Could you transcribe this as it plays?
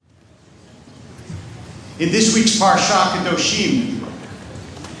In this week's Parsha, Kedoshim,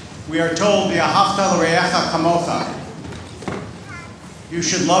 we are told, V'ahavta l'reacha kamocha. You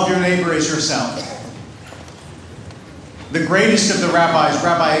should love your neighbor as yourself. The greatest of the rabbis,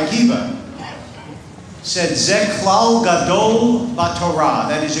 Rabbi Akiva, said, Ze klal gadol b'Torah.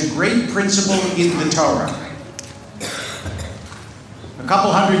 That is a great principle in the Torah. A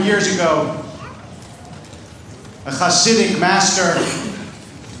couple hundred years ago, a Hasidic master,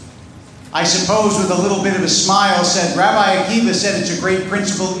 I suppose with a little bit of a smile, said, Rabbi Akiva said it's a great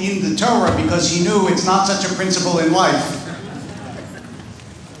principle in the Torah because he knew it's not such a principle in life.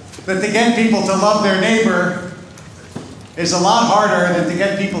 That to get people to love their neighbor is a lot harder than to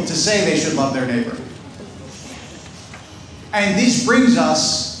get people to say they should love their neighbor. And this brings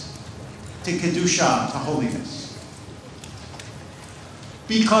us to Kedusha, to holiness.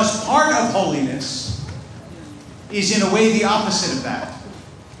 Because part of holiness is in a way the opposite of that.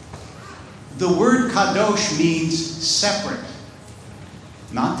 The word kadosh means separate,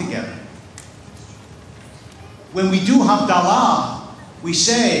 not together. When we do Havdalah, we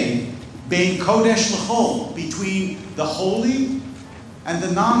say, Bein Kodesh L'chol, between the holy and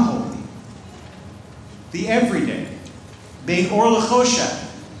the non-holy, the everyday. Bein Or L'choshen,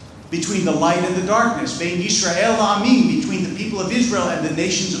 between the light and the darkness. Bein Yisrael L'Amim, between the people of Israel and the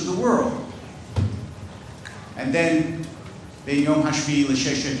nations of the world. And then, Bein Yom HaShvi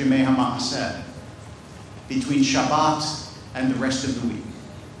L'Sheshet Yemei HaMa'aseh, between Shabbat and the rest of the week.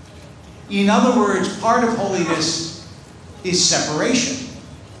 In other words, part of holiness is separation.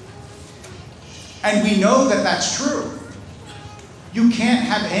 And we know that that's true. You can't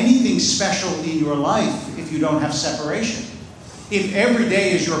have anything special in your life if you don't have separation. If every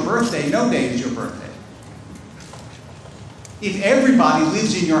day is your birthday, no day is your birthday. If everybody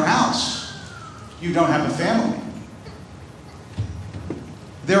lives in your house, you don't have a family.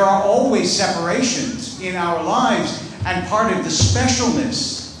 There are always separations in our lives, and part of the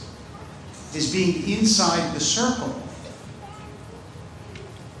specialness is being inside the circle.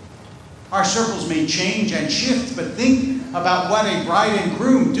 Our circles may change and shift, but think about what a bride and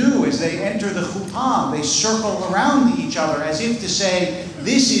groom do as they enter the chuppah. They circle around each other as if to say,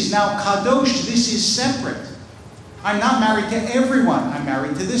 this is now kadosh, this is separate. I'm not married to everyone, I'm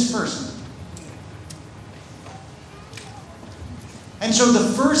married to this person. And so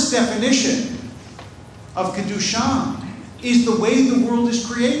the first definition of Kedusha is the way the world is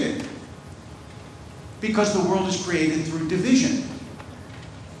created. Because the world is created through division.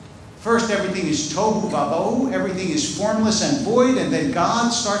 First, everything is tohu vavohu, everything is formless and void, and then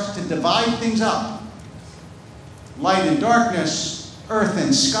God starts to divide things up. Light and darkness, earth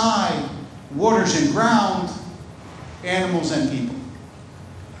and sky, waters and ground, animals and people.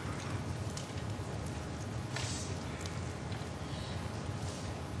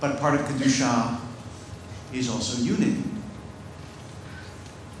 But part of Kedusha is also unity.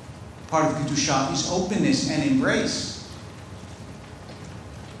 Part of Kedusha is openness and embrace.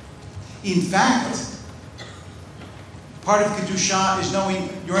 In fact, part of Kedusha is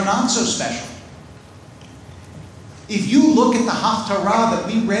knowing you're not so special. If you look at the Haftarah that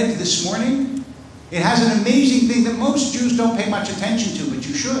we read this morning, it has an amazing thing that most Jews don't pay much attention to, but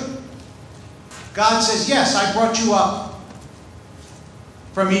you should. God says, yes, I brought you up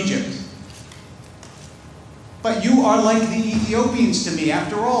from Egypt. But you are like the Ethiopians to me.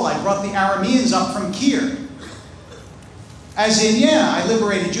 After all, I brought the Arameans up from Kir. As in, yeah, I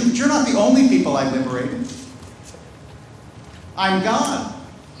liberated you, but you're not the only people I liberated. I'm God.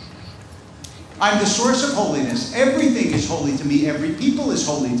 I'm the source of holiness. Everything is holy to me. Every people is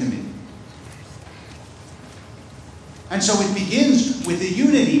holy to me. And so it begins with the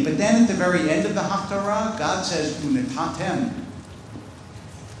unity, but then at the very end of the Haftarah, God says, Unetatem,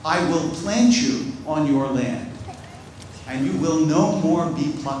 I will plant you on your land, and you will no more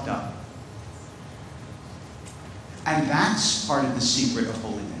be plucked up. And that's part of the secret of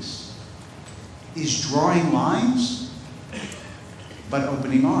holiness, is drawing lines, but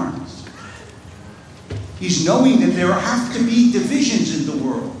opening arms. Is knowing that there have to be divisions in the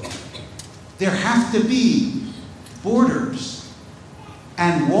world. There have to be borders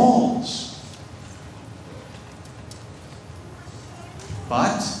and walls.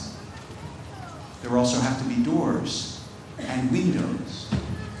 But there also have to be doors and windows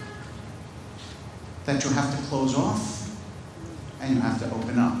that you have to close off and you have to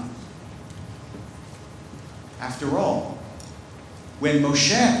open up. After all, when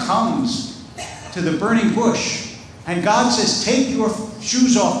Moshe comes to the burning bush and God says, take your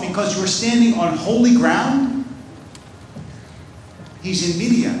shoes off because you're standing on holy ground, he's in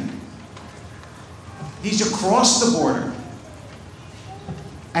Midian. He's across the border.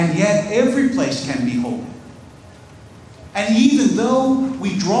 And yet every place can be holy. And even though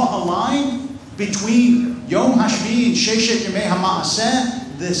we draw a line between Yom HaShvi and Sheshet Yemei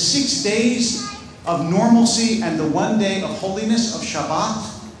HaMa'aseh, the 6 days of normalcy and the 1 day of holiness of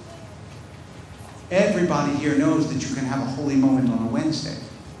Shabbat, everybody here knows that you can have a holy moment on a Wednesday.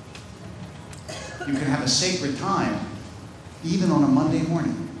 You can have a sacred time even on a Monday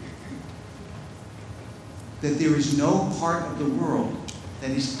morning. That there is no part of the world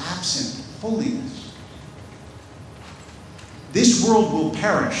that is absent holiness. This world will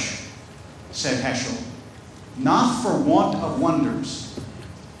perish, said Heschel, not for want of wonders,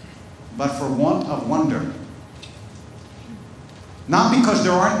 but for want of wonder. Not because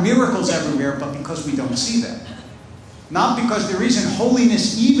there aren't miracles everywhere, but because we don't see them. Not because there isn't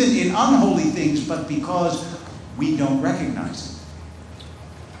holiness even in unholy things, but because we don't recognize it.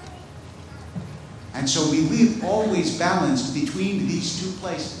 And so we live always balanced between these two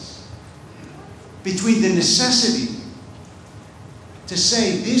places. Between the necessity to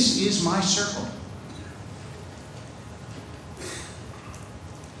say, this is my circle,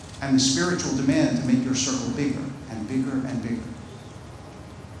 and the spiritual demand to make your circle bigger and bigger and bigger.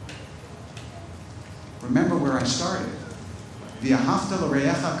 Remember where I started. V'ahavta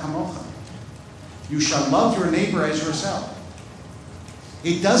l'reyecha kamocha. You shall love your neighbor as yourself.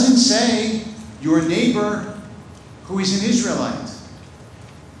 It doesn't say your neighbor who is an Israelite.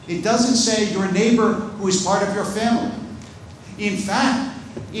 It doesn't say your neighbor who is part of your family. In fact,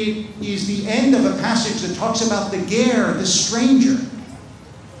 it is the end of a passage that talks about the ger, the stranger.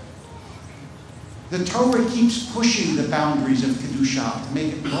 The Torah keeps pushing the boundaries of Kedusha to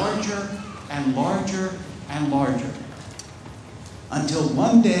make it larger and larger and larger, until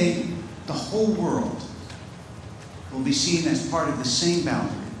one day the whole world will be seen as part of the same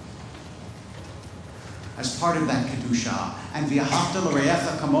boundary, as part of that Kedusha. And V'ahavta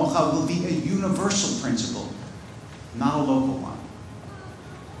l'reyecha kamocha will be a universal principle, not a local one.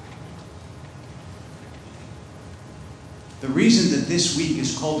 The reason that this week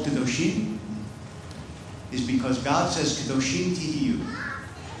is called Kedoshim is because God says, Kedoshim tihiyu.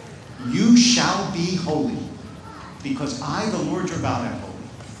 You shall be holy, because I, the Lord your God, am holy.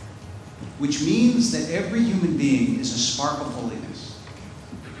 Which means that every human being is a spark of holiness.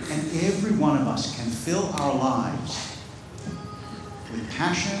 And every one of us can fill our lives with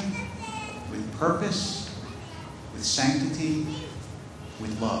passion, with purpose, with sanctity,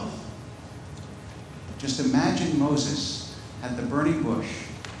 with love. Just imagine Moses at the burning bush,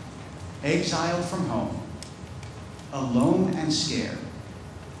 exiled from home, alone and scared.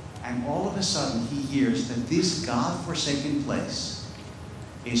 And all of a sudden he hears that this God-forsaken place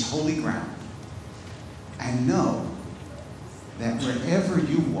is holy ground. And know that wherever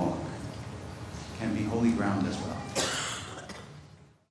you walk can be holy ground as well.